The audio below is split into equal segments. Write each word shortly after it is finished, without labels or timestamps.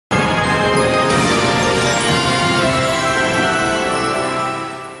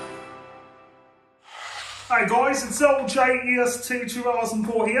guys, it's LJEST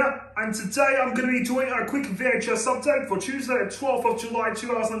 2004 here, and today I'm going to be doing a quick VHS update for Tuesday, 12th of July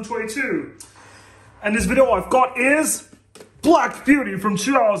 2022. And this video I've got is Black Beauty from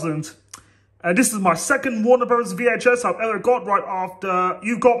 2000. And this is my second Warner Bros. VHS I've ever got right after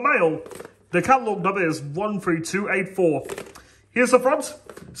You Got Mail. The catalog number is 13284. Here's the front,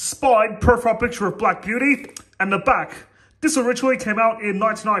 spine profile picture of Black Beauty, and the back. This originally came out in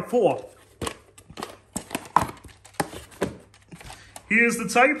 1994. Here's the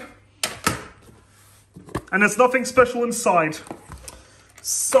tape, and there's nothing special inside.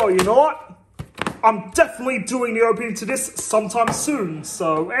 So, you know what? I'm definitely doing the opening to this sometime soon.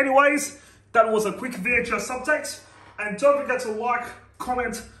 So, anyways, that was a quick VHS update. And don't forget to like,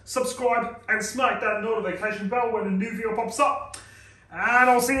 comment, subscribe, and smack that notification bell when a new video pops up. And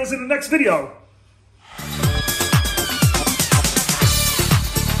I'll see you in the next video.